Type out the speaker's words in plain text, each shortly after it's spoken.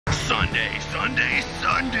Sunday!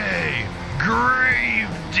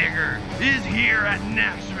 Gravedigger is here at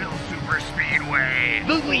Nashville Superspeedway.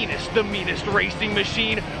 The leanest, the meanest racing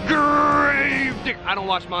machine, Gravedigger. I don't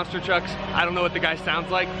watch monster trucks. I don't know what the guy sounds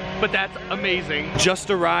like, but that's amazing. Just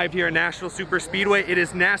arrived here at Nashville Superspeedway. It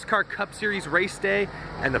is NASCAR Cup Series race day,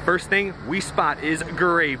 and the first thing we spot is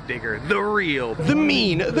Gravedigger, the real, the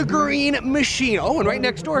mean, the green machine. Oh, and right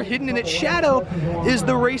next door, hidden in its shadow, is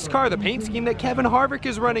the race car, the paint scheme that Kevin Harvick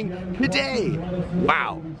is running today.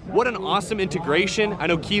 Wow, what an awesome integration. I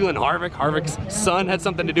know Keelan Harvick's son had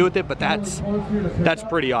something to do with it, but that's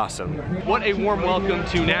pretty awesome. What a warm welcome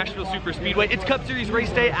to Nashville Superspeedway. It's Cup Series race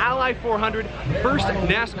day, Ally 400, first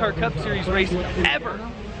NASCAR Cup Series race ever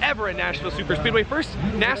at Nashville Superspeedway. First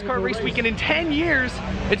NASCAR race weekend in 10 years.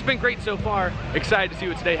 It's been great so far. Excited to see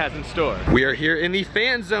what today has in store. We are here in the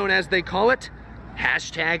fan zone, as they call it.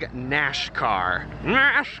 Hashtag NASCAR.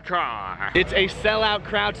 NASCAR. It's a sellout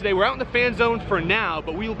crowd today. We're out in the fan zone for now,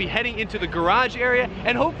 but we will be heading into the garage area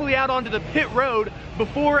and hopefully out onto the pit road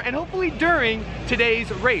before and hopefully during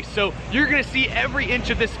today's race. So you're gonna see every inch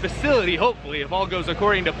of this facility, hopefully, if all goes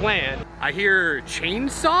according to plan. I hear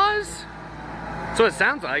chainsaws? That's what it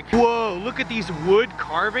sounds like. Whoa, look at these wood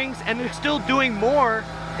carvings, and they're still doing more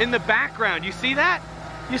in the background. You see that?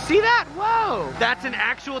 You see that? Whoa! That's an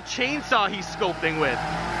actual chainsaw he's sculpting with.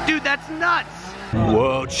 Dude, that's nuts!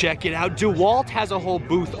 Whoa, check it out. DeWalt has a whole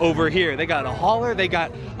booth over here. They got a hauler, they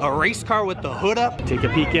got a race car with the hood up. Take a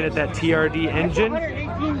peek in at that TRD engine.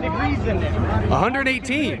 118 degrees in there.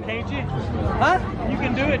 118? Can't you? Huh? You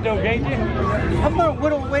can do it though, can't you? I'm gonna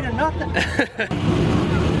whittle away to nothing.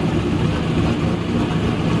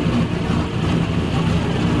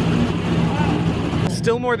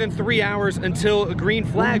 Still more than 3 hours until a green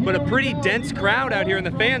flag, but a pretty dense crowd out here in the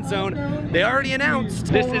fan zone. They already announced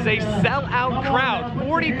this is a sellout crowd.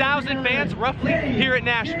 40,000 fans roughly here at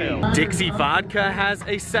Nashville. Dixie Vodka has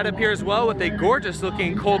a setup here as well with a gorgeous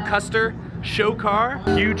looking Cole Custer show car.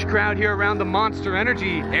 Huge crowd here around the Monster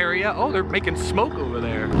Energy area. Oh, they're making smoke over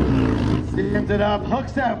there. Stands it up,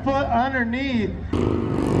 hooks that foot underneath.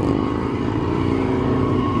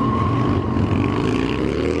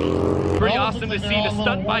 Pretty awesome to see the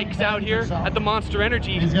stunt bikes out here at the Monster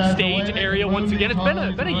Energy stage area once again.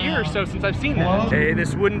 It's been a year or so since I've seen that. Hey,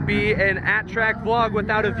 this wouldn't be an at-track vlog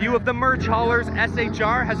without a view of the merch haulers.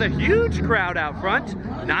 SHR has a huge crowd out front.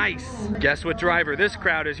 Nice. Guess what driver this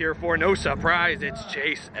crowd is here for? No surprise, it's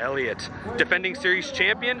Chase Elliott, defending series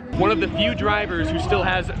champion. One of the few drivers who still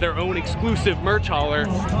has their own exclusive merch hauler,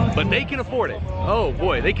 but they can afford it. Oh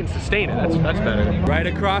boy, they can sustain it. That's better. Right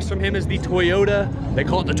across from him is the Toyota. They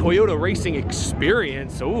call it the Toyota Racing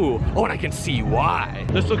Experience. Ooh, oh, and I can see why.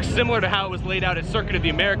 This looks similar to how it was laid out at Circuit of the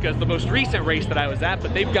Americas, the most recent race that I was at,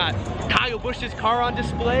 but they've got Kyle Busch's car on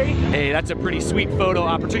display. Hey, that's a pretty sweet photo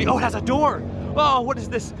opportunity. Oh, it has a door. Oh, what is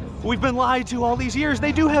this? We've been lied to all these years.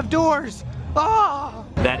 They do have doors. Oh!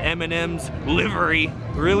 That M&M's livery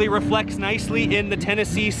really reflects nicely in the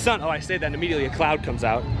Tennessee sun. Oh, I say that and immediately a cloud comes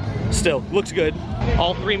out. Still, looks good.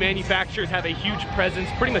 All three manufacturers have a huge presence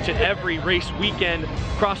pretty much at every race weekend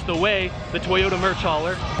across the way. The Toyota merch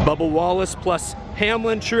hauler. Bubba Wallace plus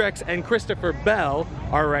Hamlin, Truex, and Christopher Bell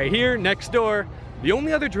are right here next door. The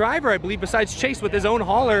only other driver, I believe, besides Chase with his own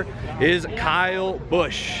hauler is Kyle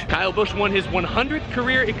Busch. Kyle Busch won his 100th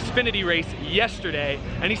career Xfinity race yesterday,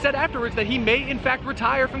 and he said afterwards that he may, in fact,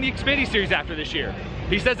 retire from the Xfinity Series after this year.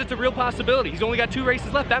 He says it's a real possibility. He's only got 2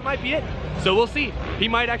 races left. That might be it. So we'll see. He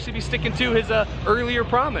might actually be sticking to his earlier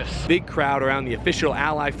promise. Big crowd around the official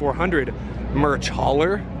Ally 400 merch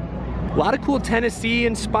hauler. A lot of cool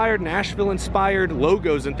Tennessee-inspired, Nashville-inspired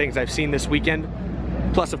logos and things I've seen this weekend.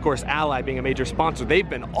 Plus, of course, Ally being a major sponsor, they've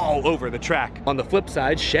been all over the track. On the flip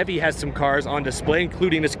side, Chevy has some cars on display,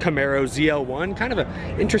 including this Camaro ZL1, kind of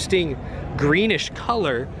an interesting greenish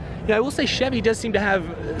color. Yeah, I will say Chevy does seem to have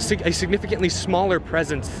a significantly smaller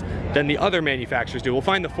presence than the other manufacturers do. We'll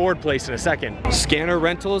find the Ford place in a second. Scanner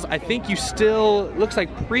rentals, I think you still, looks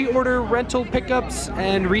like pre-order rental pickups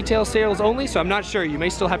and retail sales only, so I'm not sure. You may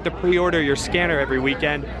still have to pre-order your scanner every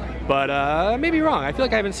weekend. But I may be wrong. I feel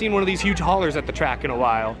like I haven't seen one of these huge haulers at the track in a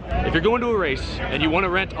while. If you're going to a race and you want to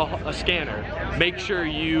rent a scanner, make sure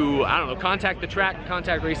you, I don't know, contact the track,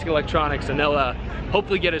 contact Racing Electronics, and they'll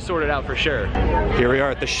hopefully get it sorted out for sure. Here we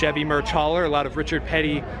are at the Chevy merch hauler. A lot of Richard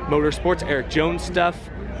Petty Motorsports, Eric Jones stuff.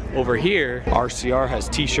 Over here, RCR has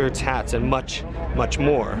t-shirts, hats, and much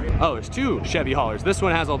more. Oh, there's 2 Chevy haulers. This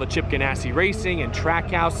one has all the Chip Ganassi Racing and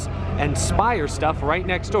Trackhouse and Spire stuff right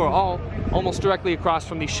next door, all almost directly across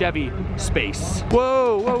from the Chevy space.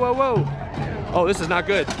 Whoa, whoa, whoa, whoa. Oh, this is not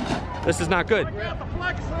good. This is not good.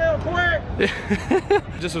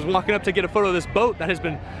 Just was walking up to get a photo of this boat that has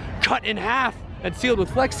been cut in half and sealed with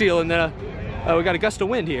Flex Seal, and then we got a gust of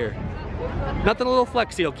wind here. Nothing a little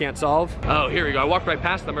Flex Seal can't solve. Oh, here we go. I walked right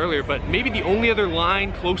past them earlier, but maybe the only other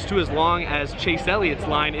line close to as long as Chase Elliott's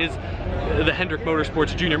line is the Hendrick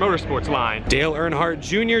Motorsports Junior Motorsports line. Dale Earnhardt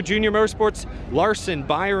Jr., Junior Motorsports, Larson,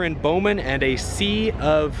 Byron, Bowman, and a sea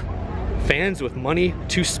of fans with money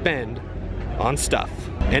to spend on stuff.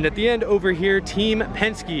 And at the end over here, Team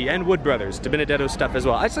Penske and Wood Brothers, DiBenedetto stuff as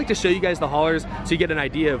well. I just like to show you guys the haulers so you get an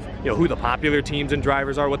idea of who the popular teams and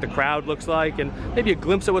drivers are, what the crowd looks like, and maybe a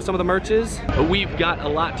glimpse of what some of the merch is. But we've got a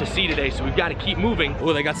lot to see today, so we've got to keep moving.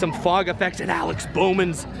 Oh, they got some fog effects at Alex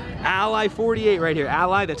Bowman's Ally 48 right here.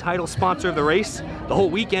 Ally, the title sponsor of the race, the whole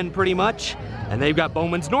weekend pretty much. And they've got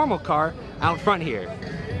Bowman's normal car out front here.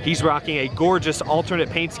 He's rocking a gorgeous alternate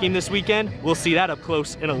paint scheme this weekend. We'll see that up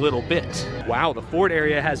close in a little bit. Wow, the Ford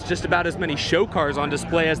area has just about as many show cars on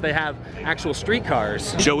display as they have actual street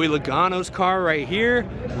cars. Joey Logano's car right here.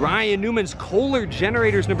 Ryan Newman's Kohler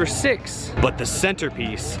Generators number 6. But the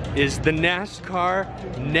centerpiece is the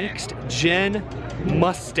NASCAR Next Gen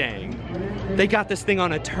Mustang. They got this thing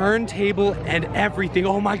on a turntable and everything.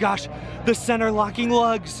 Oh my gosh, the center locking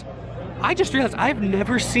lugs. I just realized I've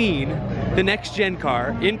never seen the next gen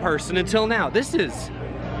car in person until now. Is this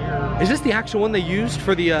the actual one they used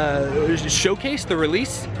for the showcase, the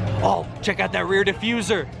release? Oh, check out that rear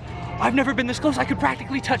diffuser. I've never been this close. I could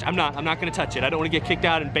practically touch. I'm not gonna touch it. I don't want to get kicked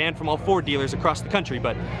out and banned from all Ford dealers across the country,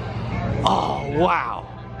 but oh wow,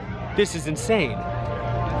 this is insane.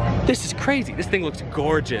 This is crazy. This thing looks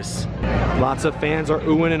gorgeous. Lots of fans are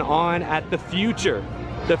oohing and awing at the future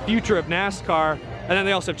of NASCAR. And then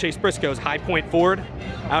they also have Chase Briscoe's High Point Ford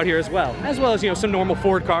out here as well as some normal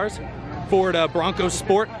Ford cars. Ford Bronco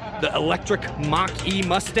Sport, the electric Mach-E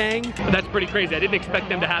Mustang. But that's pretty crazy. I didn't expect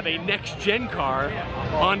them to have a next-gen car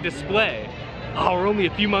on display. Oh, we're only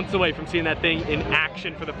a few months away from seeing that thing in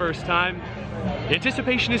action for the first time.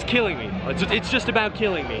 Anticipation is killing me. It's just about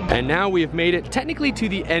killing me. And now we have made it technically to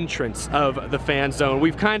the entrance of the fan zone.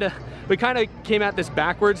 We kind of came at this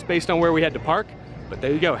backwards based on where we had to park. But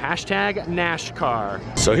there you go, hashtag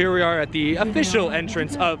NASCAR. So here we are at the official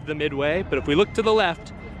entrance of the Midway, but if we look to the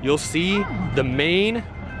left, you'll see the main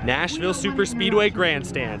Nashville Superspeedway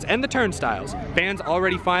grandstands and the turnstiles. Fans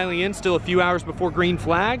already filing in, still a few hours before green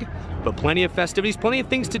flag, but plenty of festivities, plenty of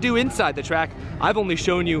things to do inside the track. I've only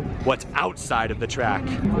shown you what's outside of the track.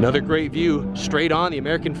 Another great view, straight on the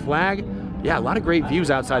American flag. Yeah, a lot of great views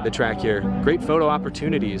outside the track here. Great photo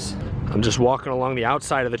opportunities. I'm just walking along the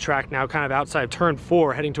outside of the track now, kind of outside of turn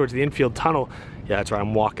 4, heading towards the infield tunnel. Yeah, that's right,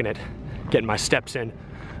 I'm walking it, getting my steps in.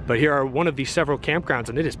 But here are one of these several campgrounds,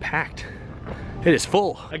 and it is packed. It is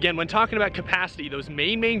full. Again, when talking about capacity, those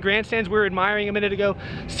main grandstands we were admiring a minute ago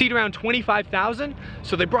seat around 25,000.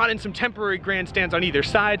 So they brought in some temporary grandstands on either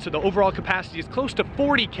side, so the overall capacity is close to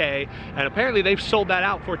 40K, and apparently they've sold that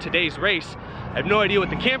out for today's race. I have no idea what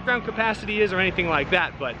the campground capacity is or anything like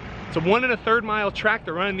that, but it's a 1 1/3 mile track.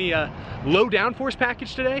 They're running the low downforce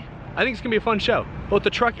package today. I think it's gonna be a fun show. Both the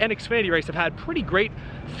truck and Xfinity race have had pretty great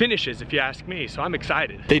finishes, if you ask me, so I'm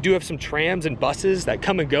excited. They do have some trams and buses that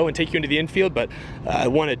come and go and take you into the infield, but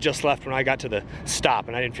one had just left when I got to the stop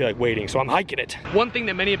and I didn't feel like waiting, so I'm hiking it. One thing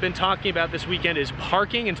that many have been talking about this weekend is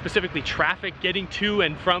parking, and specifically traffic getting to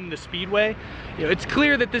and from the Speedway. It's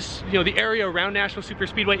clear that this, the area around Nashville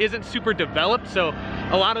Superspeedway isn't super developed, so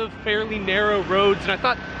a lot of fairly narrow roads, and I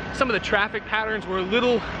thought some of the traffic patterns were a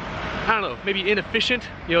little, I don't know, maybe inefficient.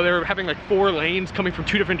 They were having like 4 lanes coming from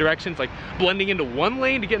 2 different directions, like blending into 1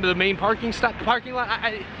 lane to get into the main parking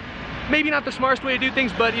lot. Maybe not the smartest way to do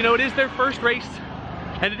things, but it is their first race,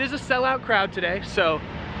 and it is a sellout crowd today, so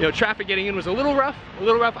traffic getting in was a little rough.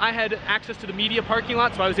 I had access to the media parking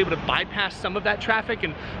lot, so I was able to bypass some of that traffic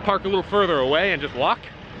and park a little further away and just walk.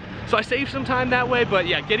 So I saved some time that way, but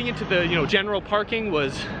yeah, getting into the general parking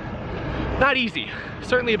was not easy.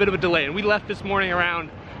 Certainly a bit of a delay, and we left this morning around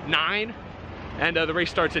 9, and the race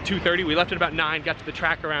starts at 2:30. We left at about 9, got to the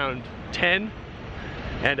track around 10,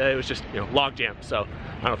 and it was just log jam. So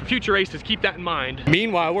I don't know, for future races, keep that in mind.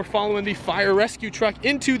 Meanwhile, we're following the fire rescue truck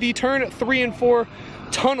into the turn 3 and 4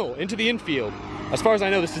 tunnel into the infield. As far as I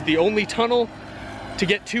know, this is the only tunnel to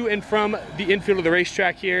get to and from the infield of the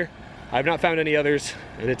racetrack here. I've not found any others,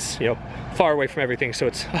 and it's far away from everything, so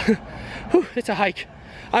it's it's a hike.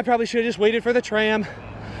 I probably should have just waited for the tram.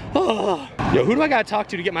 Oh. Who do I gotta talk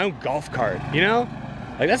to get my own golf cart,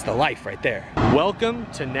 Like, that's the life right there. Welcome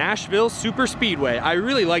to Nashville Superspeedway. I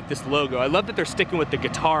really like this logo. I love that they're sticking with the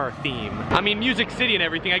guitar theme. I mean, Music City and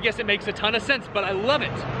everything, I guess it makes a ton of sense, but I love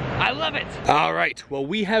it. I love it. All right, well,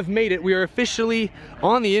 we have made it. We are officially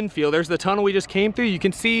on the infield. There's the tunnel we just came through. You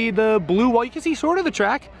can see the blue wall. You can see sort of the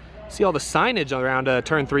track. See all the signage around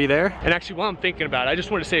turn 3 there. And actually, while I'm thinking about it, I just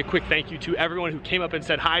want to say a quick thank you to everyone who came up and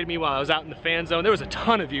said hi to me while I was out in the fan zone. There was a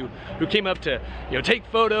ton of you who came up to, you know, take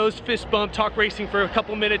photos, fist bump, talk racing for a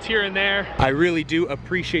couple minutes here and there. I really do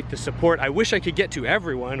appreciate the support. I wish I could get to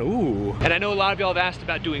everyone. Ooh. And I know a lot of y'all have asked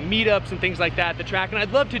about doing meetups and things like that at the track, and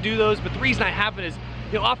I'd love to do those, but the reason I haven't is,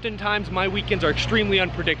 you know, oftentimes my weekends are extremely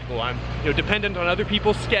unpredictable. I'm, you know, dependent on other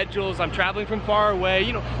people's schedules. I'm traveling from far away.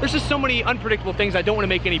 You know, there's just so many unpredictable things. I don't want to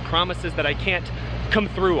make any promises that I can't come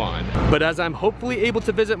through on. But as I'm hopefully able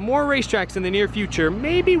to visit more racetracks in the near future,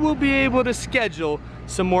 maybe we'll be able to schedule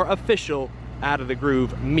some more official Out of the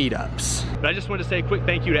Groove meetups. But I just want to say a quick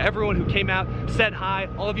thank you to everyone who came out, said hi,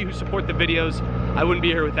 all of you who support the videos. I wouldn't be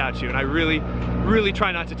here without you, and I really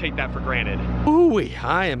try not to take that for granted. Ooh,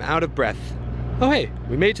 I am out of breath. Oh hey,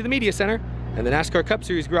 we made it to the media center, and the NASCAR Cup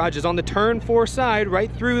Series garage is on the turn 4 side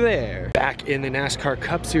right through there. Back in the NASCAR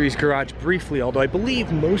Cup Series garage briefly, although I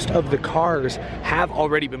believe most of the cars have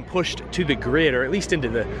already been pushed to the grid, or at least into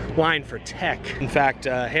the line for tech. In fact,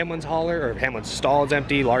 Hamlin's stall is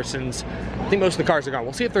empty, Larson's, I think most of the cars are gone.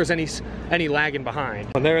 We'll see if there's any lagging behind.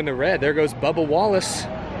 And there in the red, there goes Bubba Wallace.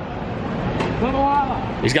 Bubba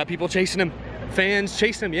Wallace! He's got people chasing him. Fans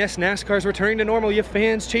chasing him. Yes, NASCAR's returning to normal. You have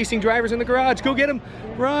fans chasing drivers in the garage. Go get them.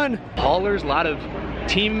 Run. Haulers, a lot of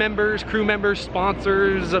team members, crew members,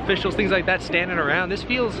 sponsors, officials, things like that standing around. This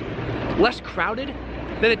feels less crowded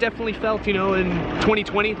than it definitely felt, you know, in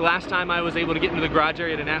 2020, the last time I was able to get into the garage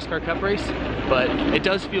area at a NASCAR Cup race. But it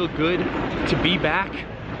does feel good to be back,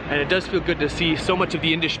 and it does feel good to see so much of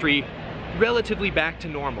the industry relatively back to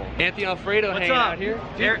normal. Anthony Alfredo hanging out here.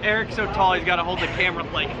 Eric's so tall, he's got to hold the camera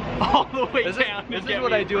like all the way down. This is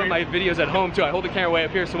what I do in my videos at home too. I hold the camera way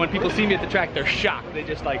up here, so when people see me at the track, they're shocked. They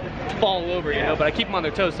just like fall over, you know, but I keep them on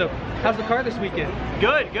their toes. So how's the car this weekend?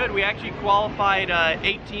 Good, good. We actually qualified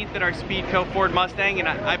 18th in our Speedco Ford Mustang, and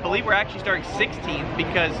I believe we're actually starting 16th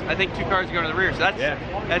because I think 2 cars are going to the rear. So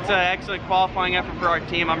that's an excellent qualifying effort for our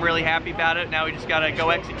team. I'm really happy about it. Now we just got to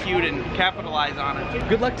go execute and capitalize on it.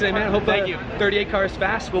 Good luck today, man. I hope Thank you. 38 cars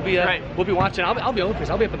fast. We'll be watching. I'll be open.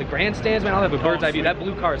 I'll be up in the grandstands, man. I'll have a bird's eye view. That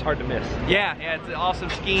blue car is hard to miss. Yeah, it's an awesome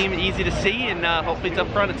scheme, easy to see, and hopefully it's up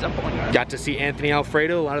front at some point. Got to see Anthony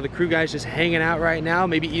Alfredo. A lot of the crew guys just hanging out right now,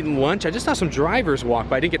 maybe eating lunch. I just saw some drivers walk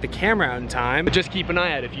by. I didn't get the camera out in time, but just keep an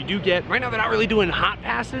eye out. If you do get, right now they're not really doing hot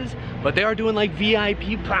passes, but they are doing like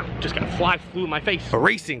VIP. Just got a fly flew in my face. A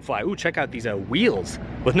racing fly. Ooh, check out these wheels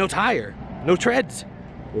with no tire, no treads.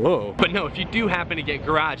 Whoa. But no, if you do happen to get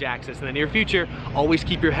garage access in the near future, always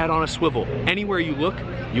keep your head on a swivel. Anywhere you look,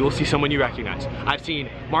 you will see someone you recognize. I've seen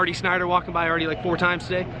Marty Snyder walking by already like 4 times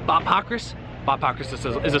today. Bob Pockris. Bob Pockris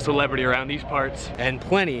is a celebrity around these parts. And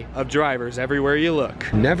plenty of drivers everywhere you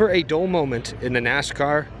look. Never a dull moment in the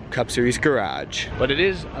NASCAR Cup Series garage. But it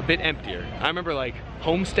is a bit emptier. I remember like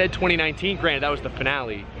Homestead 2019, granted that was the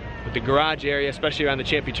finale, but the garage area, especially around the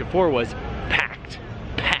Championship 4, was packed.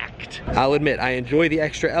 I'll admit, I enjoy the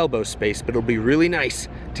extra elbow space, but it'll be really nice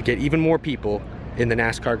to get even more people in the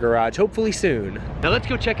NASCAR garage, hopefully soon. Now let's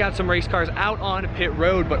go check out some race cars out on pit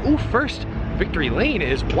road, but ooh, first, Victory Lane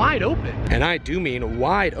is wide open. And I do mean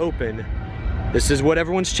wide open. This is what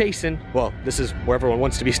everyone's chasing. Well, this is where everyone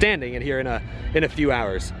wants to be standing in here in a few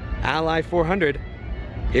hours. Ally 400,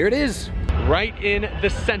 here it is. Right in the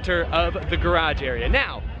center of the garage area.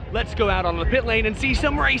 Now, let's go out on the pit lane and see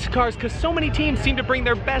some race cars, because so many teams seem to bring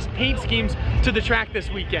their best paint schemes to the track this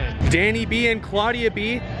weekend. Danny B and Claudia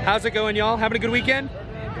B, how's it going, y'all? Having a good weekend?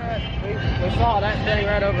 We saw that thing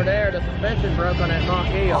right over there. The suspension broke on that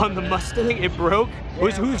Mach-E. On the Mustang, it broke?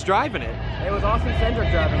 Yeah. Who's driving it? It was Austin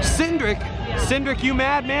Cindric driving it. Cindric, you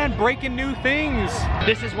mad man, breaking new things.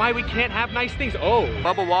 This is why we can't have nice things. Oh,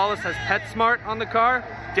 Bubba Wallace has PetSmart on the car.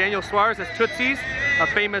 Daniel Suarez has Tootsie's, a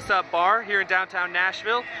famous bar here in downtown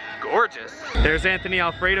Nashville. Gorgeous. There's Anthony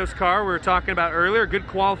Alfredo's car we were talking about earlier. Good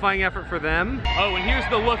qualifying effort for them. Oh, and here's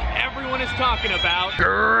the look everyone is talking about.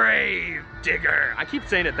 Grave Digger. I keep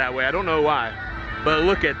saying it that way, I don't know why. But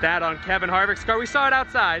look at that on Kevin Harvick's car. We saw it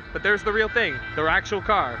outside, but there's the real thing, the actual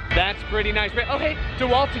car. That's pretty nice. Oh, hey,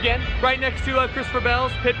 DeWalt again, right next to Christopher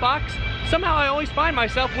Bell's pit box. Somehow I always find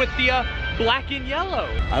myself with the black and yellow.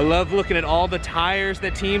 I love looking at all the tires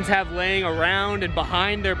that teams have laying around and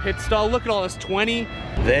behind their pit stall. Look at all this 20.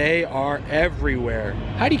 They are everywhere.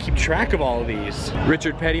 How do you keep track of all of these?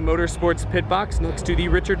 Richard Petty Motorsports pit box next to the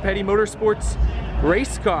Richard Petty Motorsports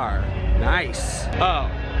race car. Nice. Oh,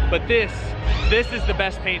 but this is the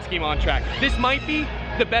best paint scheme on track. This might be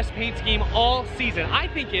the best paint scheme all season. I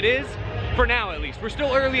think it is, for now at least. We're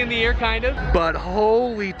still early in the year, kind of. But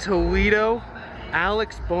holy Toledo,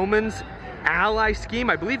 Alex Bowman's Ally scheme.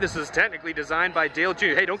 I believe this is technically designed by Dale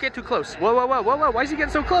Jr. Hey, don't get too close. Whoa, whoa, whoa, whoa, whoa. Why is he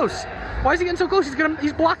getting so close? Why is he getting so close?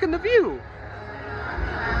 He's blocking the view.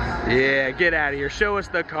 Yeah, get out of here. Show us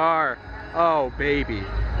the car. Oh, baby.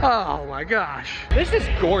 Oh my gosh. This is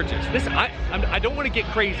gorgeous. I don't want to get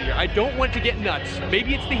crazy here. I don't want to get nuts.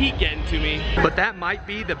 Maybe it's the heat getting to me. But that might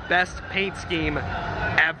be the best paint scheme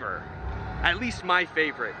ever. At least my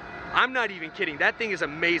favorite. I'm not even kidding. That thing is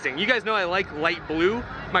amazing. You guys know I like light blue.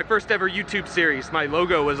 My first ever YouTube series, my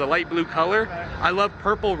logo was a light blue color. I love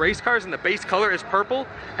purple race cars and the base color is purple.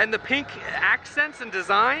 And the pink accents and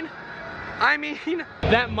design, I mean,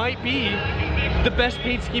 that might be the best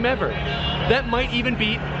paint scheme ever. That might even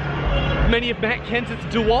beat many of Matt Kenseth's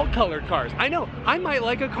DeWalt colored cars. I know, I might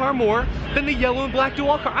like a car more than the yellow and black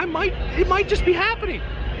DeWalt car. It might just be happening.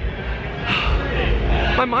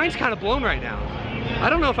 My mind's kind of blown right now. I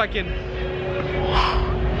don't know if I can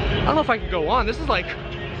go on. This is like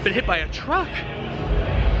been hit by a truck.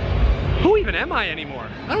 Who even am I anymore?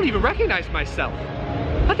 I don't even recognize myself.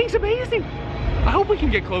 That thing's amazing. I hope we can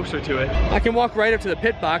get closer to it. I can walk right up to the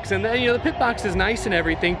pit box, and then, you know, the pit box is nice and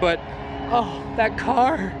everything, but oh, that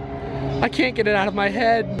car. I can't get it out of my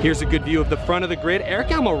head. Here's a good view of the front of the grid. Eric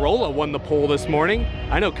Almirola won the pole this morning.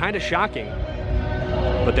 I know, kind of shocking.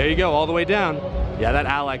 But there you go, all the way down. Yeah, that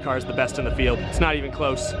Ally car is the best in the field. It's not even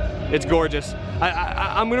close. It's gorgeous.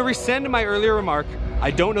 I'm gonna rescind my earlier remark. I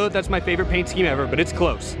don't know if that's my favorite paint scheme ever, but it's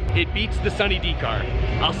close. It beats the Sunny D car.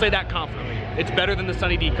 I'll say that confidently. It's better than the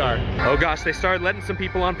Sunny D car. Oh gosh, they started letting some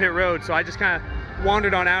people on pit road, so I just kind of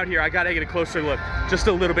wandered on out here. I gotta get a closer look, just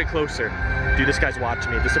a little bit closer. Dude, this guy's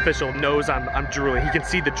watching me. This official knows I'm drooling. He can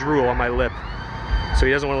see the drool on my lip, so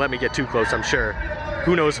he doesn't want to let me get too close, I'm sure.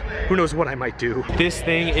 Who knows what I might do. This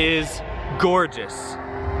thing is gorgeous.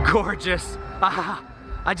 Gorgeous. Ah,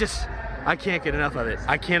 I can't get enough of it.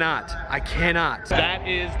 I cannot. That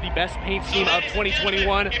is the best paint scheme of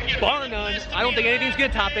 2021, bar none. I don't think anything's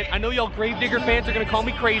gonna top it. I know y'all Gravedigger fans are gonna call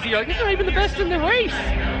me crazy. You're like, it's not even the best in the race.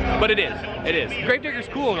 But it is. Gravedigger's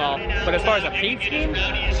cool and all, but as far as a paint scheme,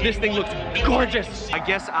 this thing looks gorgeous. I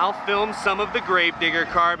guess I'll film some of the Gravedigger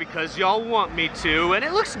car because y'all want me to, and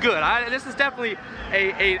it looks good. This is definitely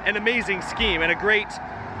an amazing scheme and a great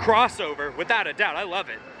crossover, without a doubt. I love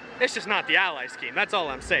it. It's just not the Ally scheme, that's all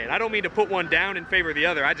I'm saying. I don't mean to put one down in favor of the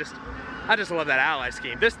other. I just love that Ally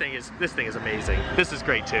scheme. This thing is amazing. This is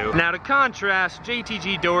great too. Now to contrast,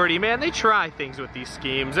 JTG Doherty, man, they try things with these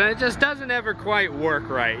schemes and it just doesn't ever quite work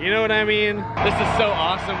right. You know what I mean? This is so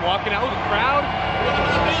awesome. Walking out with the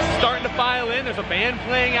crowd, starting to file in. There's a band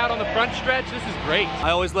playing out on the front stretch. This is great.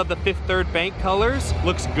 I always love the 5th Third Bank colors.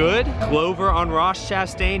 Looks good. Clover on Ross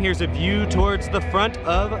Chastain. Here's a view towards the front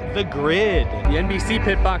of the grid. The NBC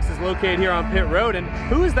pit box is located here on pit road, and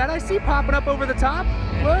who is that I see popping up over the top?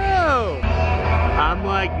 Whoa! I'm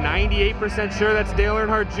like 98% sure that's Dale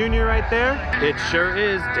Earnhardt Jr. right there. It sure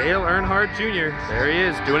is Dale Earnhardt Jr. There he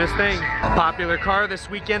is, doing his thing. A popular car this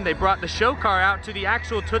weekend, they brought the show car out to the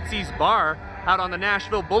actual Tootsie's bar out on the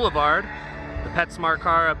Nashville Boulevard. The PetSmart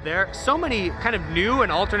car up there. So many kind of new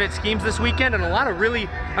and alternate schemes this weekend, and a lot of really,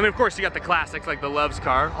 I mean, of course you got the classics like the Loves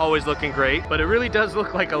car, always looking great, but it really does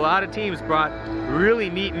look like a lot of teams brought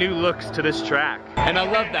really neat new looks to this track. And I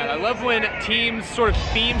love that. I love when teams sort of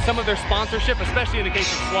theme some of their sponsorship, especially in the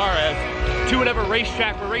case of Suarez, to whatever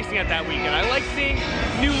racetrack we're racing at that weekend. I like seeing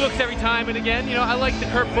new looks every time, and again, you know, I like the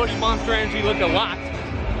Kurt Busch Monster Energy look a lot.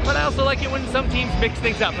 But I also like it when some teams mix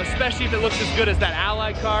things up, especially if it looks as good as that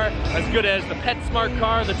Ally car, as good as the PetSmart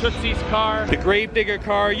car, the Tootsie's car, the Gravedigger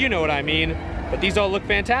car, you know what I mean. But these all look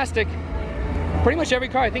fantastic. Pretty much every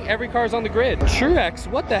car, I think every car is on the grid. Truex,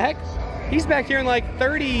 what the heck? He's back here in like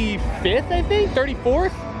 35th, I think,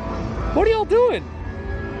 34th? What are y'all doing?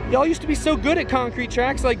 Y'all used to be so good at concrete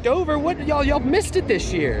tracks like Dover. What, y'all missed it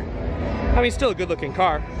this year. I mean, still a good looking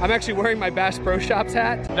car. I'm actually wearing my Bass Pro Shops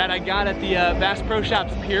hat that I got at the Bass Pro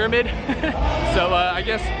Shops Pyramid. So I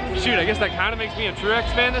guess that kind of makes me a Truex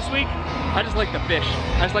fan this week. I just like the fish.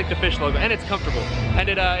 I just like the fish logo, and it's comfortable. And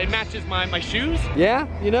it matches my shoes. Yeah,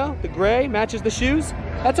 you know, the gray matches the shoes.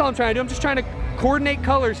 That's all I'm trying to do. I'm just trying to coordinate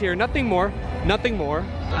colors here, nothing more, nothing more.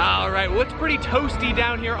 All right, well, it's pretty toasty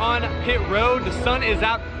down here on pit road. The sun is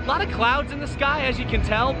out. A lot of clouds in the sky, as you can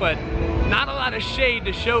tell, but not a lot of shade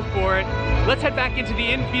to show for it. Let's head back into the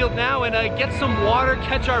infield now and get some water,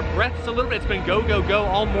 catch our breaths a little bit. It's been go, go, go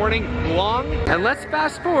all morning long. And let's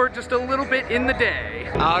fast forward just a little bit in the day.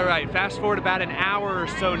 All right, fast forward about an hour or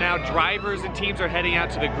so now. Drivers and teams are heading out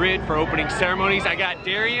to the grid for opening ceremonies. I got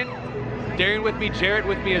Darian with me, Jarrett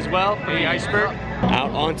with me as well for the Iceberg. Out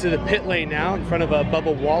onto the pit lane now in front of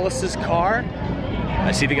Bubba Wallace's car.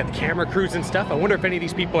 I see they got the camera crews and stuff. I wonder if any of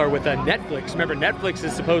these people are with Netflix. Remember, Netflix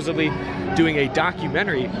is supposedly doing a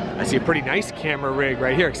documentary. I see a pretty nice camera rig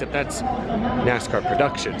right here, except that's NASCAR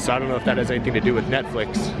production. So I don't know if that has anything to do with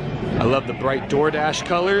Netflix. I love the bright DoorDash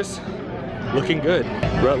colors. Looking good.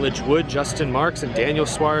 Rutledge Wood, Justin Marks, and Daniel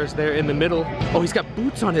Suarez there in the middle. Oh, he's got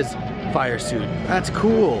boots on his fire suit. That's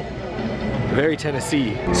cool. Very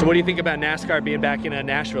Tennessee. So what do you think about NASCAR being back in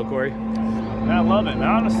Nashville, Corey? I love it.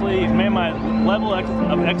 Honestly, man, my level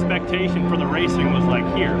of expectation for the racing was like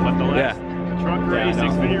here, but the last truck race,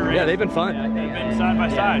 Xfinity race, they've been fun. They've been side by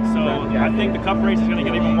side. So I think the Cup race is going to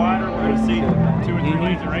get even wider. We're going to see 2 or 3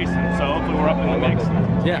 lanes of racing. So hopefully we're up in the mix.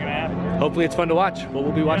 Hopefully it's fun to watch. Well,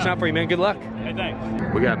 we'll be watching out for you, man. Good luck. Hey,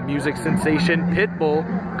 thanks. We got music sensation Pitbull,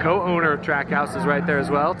 co-owner of Trackhouse, is right there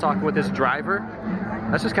as well, talking with his driver.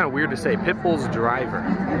 That's just kind of weird to say, Pitbull's driver.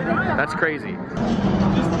 That's crazy.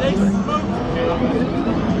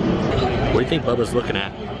 What do you think Bubba's looking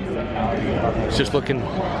at? He's just looking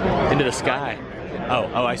into the sky.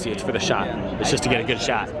 Oh, I see. It's for the shot. It's just to get a good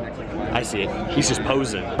shot. I see it. He's just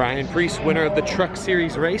posing. Brian Priest, winner of the Truck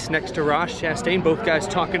Series race, next to Ross Chastain. Both guys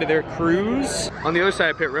talking to their crews. On the other side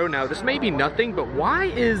of pit road now, this may be nothing, but why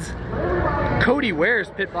is Cody Ware's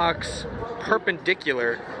pit box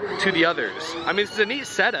perpendicular to the others? I mean, it's a neat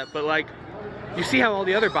setup, but like, you see how all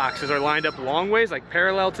the other boxes are lined up long ways, like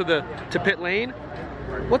parallel to pit lane?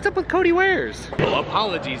 What's up with Cody Ware's? Well,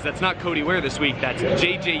 apologies, that's not Cody Ware this week, that's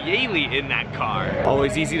JJ Yaley in that car.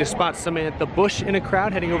 Always easy to spot Samantha Bush in a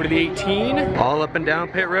crowd heading over to the 18. All up and down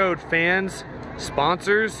pit road, fans,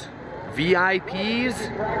 sponsors,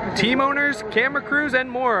 VIPs, team owners, camera crews,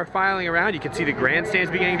 and more are filing around. You can see the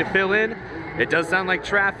grandstands beginning to fill in. It does sound like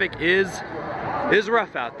traffic is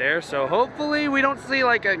rough out there, so hopefully we don't see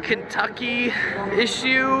like a Kentucky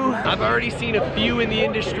issue. I've already seen a few in the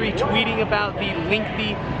industry tweeting about the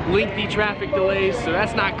lengthy traffic delays, so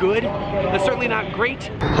that's not good. That's certainly not great.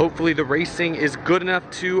 Hopefully the racing is good enough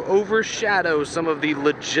to overshadow some of the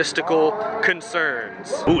logistical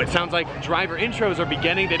concerns. Ooh, it sounds like driver intros are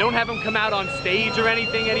beginning. They don't have them come out on stage or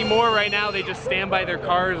anything anymore right now. They just stand by their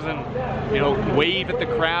cars and, you know, wave at the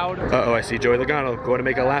crowd. Uh-oh, I see Joey Logano going to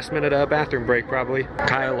make a last-minute bathroom break, probably.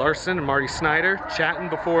 Kyle Larson and Marty Snyder chatting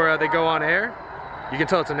before they go on air. You can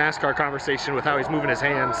tell it's a NASCAR conversation with how he's moving his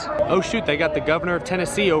hands. Oh shoot, they got the governor of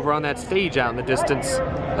Tennessee over on that stage out in the distance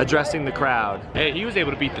addressing the crowd. Hey, he was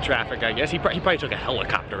able to beat the traffic, I guess. He probably took a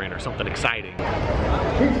helicopter in or something exciting.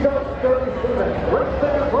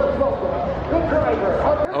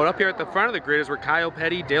 Oh, and up here at the front of the grid is where Kyle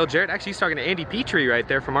Petty, Dale Jarrett, actually he's talking to Andy Petrie right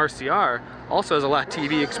there from RCR. Also has a lot of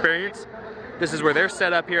TV experience. This is where they're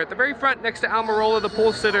set up here at the very front next to Almirola, the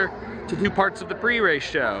pole sitter, to do parts of the pre-race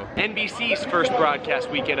show. NBC's first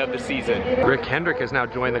broadcast weekend of the season. Rick Hendrick has now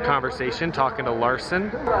joined the conversation, talking to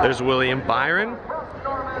Larson. There's William Byron,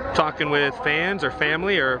 talking with fans or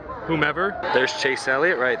family or whomever. There's Chase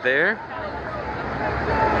Elliott right there.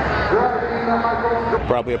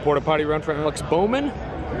 Probably a porta potty run for Alex Bowman.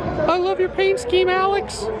 I love your paint scheme,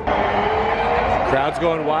 Alex. Crowd's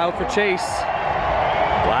going wild for Chase.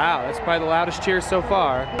 Wow, that's probably the loudest cheers so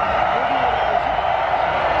far.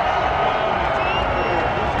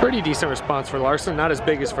 Pretty decent response for Larson, not as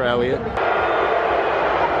big as for Elliott.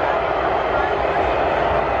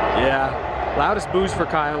 Yeah, loudest boos for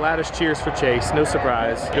Kyle, loudest cheers for Chase, no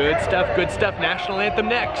surprise. Good stuff, good stuff. National anthem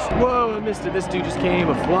next. Whoa, I missed it. This dude just came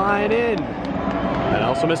flying in. And I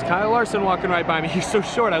also missed Kyle Larson walking right by me. He's so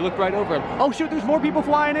short, I looked right over him. Oh shoot, there's more people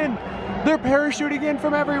flying in. They're parachuting in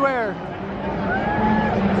from everywhere.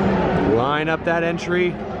 Line up that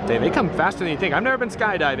entry. They come faster than you think. I've never been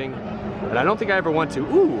skydiving, but I don't think I ever want to.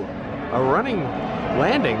 Ooh, a running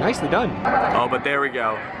landing. Nicely done. Oh, but there we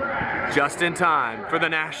go. Just in time for the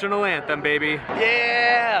national anthem, baby.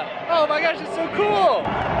 Yeah! Oh my gosh, it's so cool!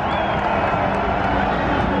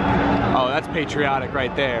 Oh, that's patriotic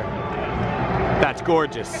right there. That's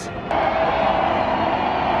gorgeous.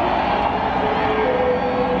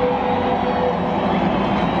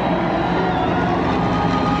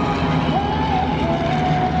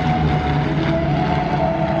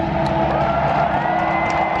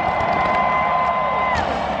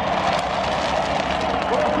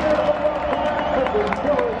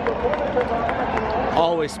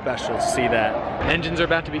 Always special to see that. Engines are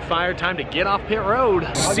about to be fired, time to get off pit road.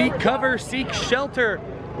 Seek cover, seek shelter.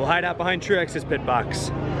 We'll hide out behind Truex's pit box.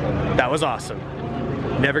 That was awesome.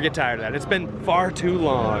 Never get tired of that. It's been far too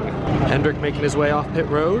long. Hendrick making his way off pit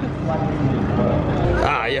road.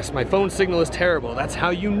 Ah yes, my phone signal is terrible. That's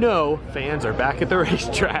how you know fans are back at the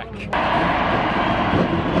racetrack.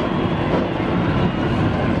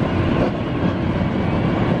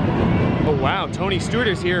 Oh wow, Tony Stewart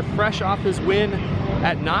is here, fresh off his win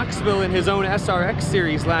at Knoxville in his own SRX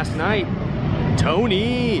series last night.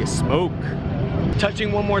 Tony Smoke.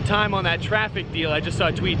 Touching one more time on that traffic deal, I just saw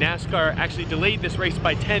a tweet. NASCAR actually delayed this race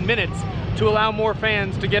by 10 minutes to allow more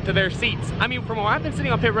fans to get to their seats. I mean, from where I've been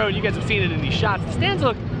sitting on pit road, you guys have seen it in these shots, the stands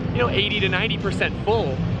look, you know, 80 to 90%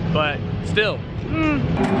 full, but still.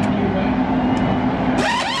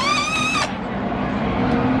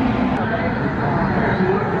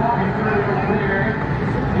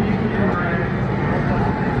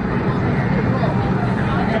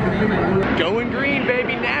 Going green,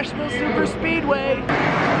 baby, Nashville Superspeedway.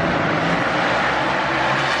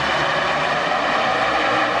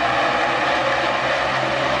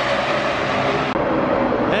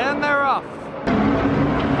 And they're off.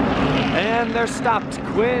 And they're stopped.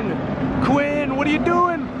 Quinn, what are you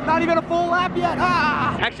doing? Not even a full lap yet.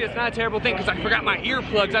 Ah! Actually, it's not a terrible thing because I forgot my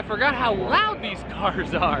earplugs. I forgot how loud these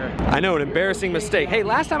cars are. I know, an embarrassing mistake. Hey,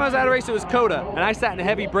 last time I was at a race, it was COTA, and I sat in a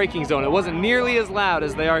heavy braking zone. It wasn't nearly as loud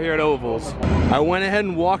as they are here at Ovals. I went ahead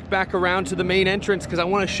and walked back around to the main entrance because I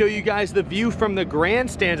want to show you guys the view from the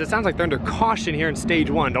grandstands. It sounds like they're under caution here in stage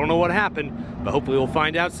 1. Don't know what happened, but hopefully we'll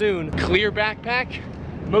find out soon. Clear backpack.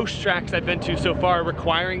 Most tracks I've been to so far are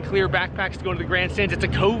requiring clear backpacks to go into the grandstands. It's a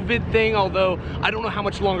COVID thing, although I don't know how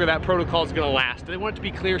much longer that protocol is gonna last. They want it to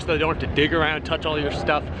be clear so they don't have to dig around and touch all your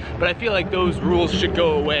stuff, but I feel like those rules should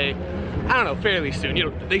go away, I don't know, fairly soon. You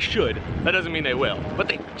know, they should. That doesn't mean they will, but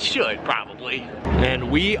they should probably. And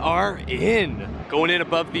we are in. Going in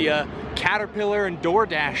above the Caterpillar and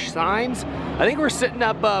DoorDash signs. I think we're sitting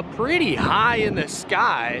up pretty high in the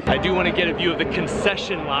sky. I do want to get a view of the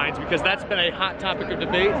concession lines because that's been a hot topic of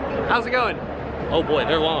debate. How's it going? Oh boy,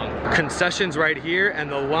 they're long. Concessions right here,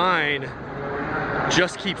 and the line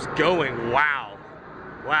just keeps going. Wow.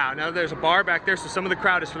 Wow, now there's a bar back there, so some of the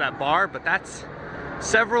crowd is for that bar, but that's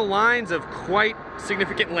several lines of quite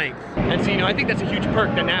significant length. And so, you know, I think that's a huge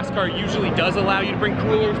perk that NASCAR usually does allow you to bring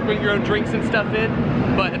coolers, bring your own drinks and stuff in.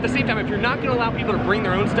 But at the same time, if you're not gonna allow people to bring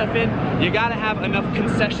their own stuff in, you gotta have enough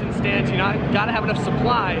concession stands, you gotta have enough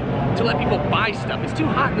supply to let people buy stuff. It's too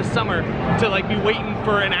hot in the summer to like be waiting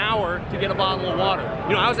for an hour to get a bottle of water.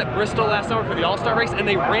 You know, I was at Bristol last summer for the All-Star race and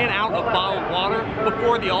they ran out of bottled water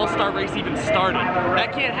before the All-Star race even started.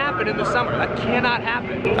 That can't happen in the summer. That cannot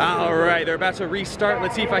happen. All right, they're about to restart.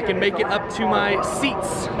 Let's see if I can make it up to my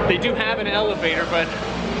seats. They do have an elevator, but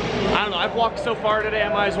I don't know, I've walked so far today, I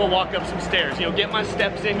might as well walk up some stairs. You know, get my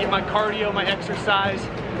steps in, get my cardio, my exercise.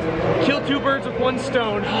 Kill two birds with one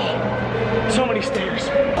stone. So many stairs.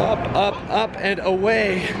 Up, up, up, and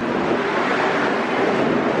away.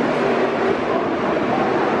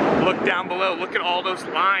 Look down below, look at all those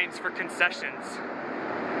lines for concessions.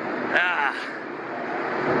 Ah,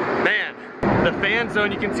 man. The fan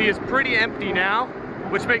zone you can see is pretty empty now,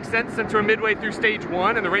 which makes sense since we're midway through stage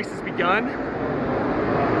 1 and the race has begun.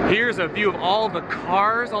 Here's a view of all the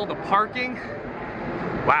cars, all the parking.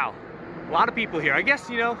 Wow, a lot of people here. I guess,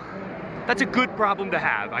 you know, that's a good problem to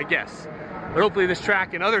have, I guess. But hopefully this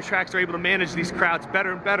track and other tracks are able to manage these crowds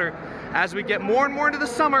better and better as we get more and more into the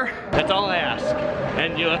summer. That's all I ask.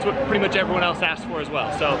 And you know, that's what pretty much everyone else asks for as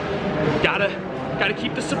well. So gotta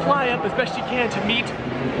keep the supply up as best you can to meet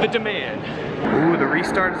the demand. Ooh, the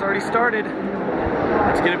restart has already started.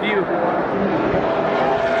 Let's get a view.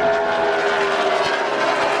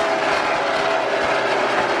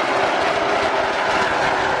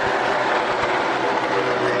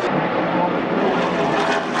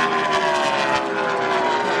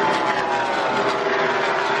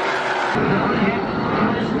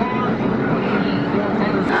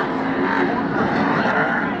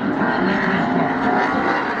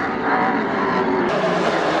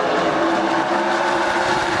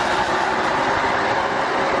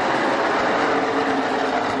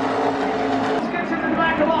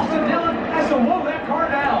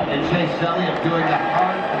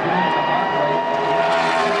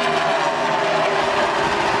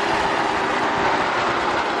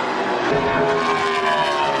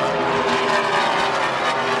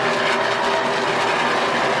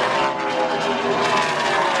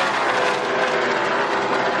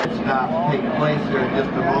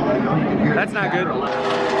 That's not good.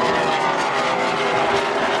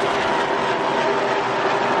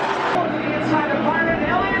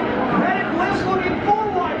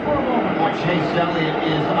 Chase Elliott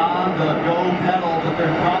is on the go pedal, but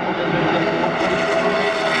their problem is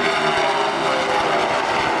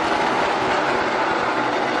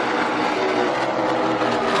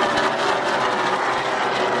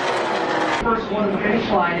first one to the finish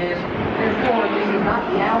line is, therefore, this is not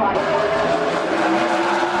the ally.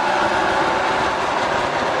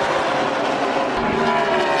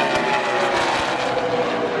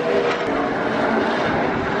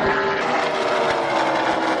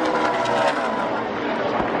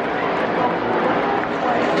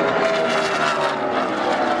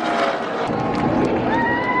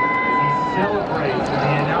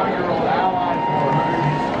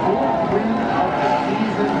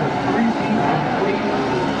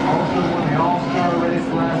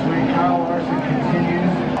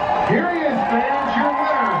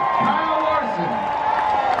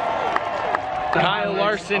 Kyle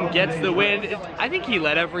Larson gets the win. I think he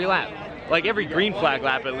led every lap. Like every green flag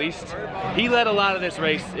lap at least. He led a lot of this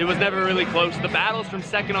race. It was never really close. The battles from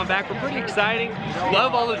second on back were pretty exciting.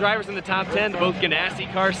 Love all the drivers in the top 10, both Ganassi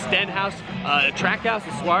cars, Stenhouse, Trackhouse,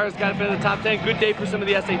 and Suarez got up in the top 10. Good day for some of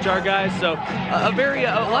the SHR guys. So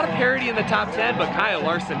a lot of parity in the top 10, but Kyle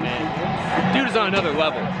Larson, man, dude is on another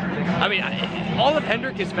level. I mean, all of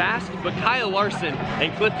Hendrick is fast, but Kyle Larson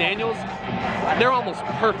and Cliff Daniels, they're almost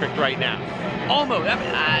perfect right now. Almost, I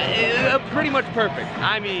mean, pretty much perfect.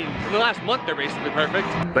 I mean, in the last month they're basically perfect.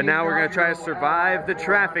 But now we're gonna try to survive the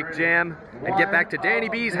traffic jam and get back to Danny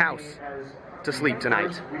B's house to sleep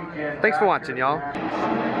tonight. Thanks for watching, y'all.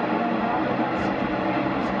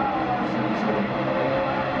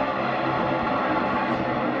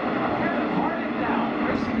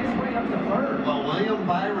 Well, William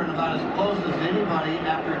Byron about as close as anybody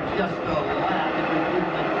after just a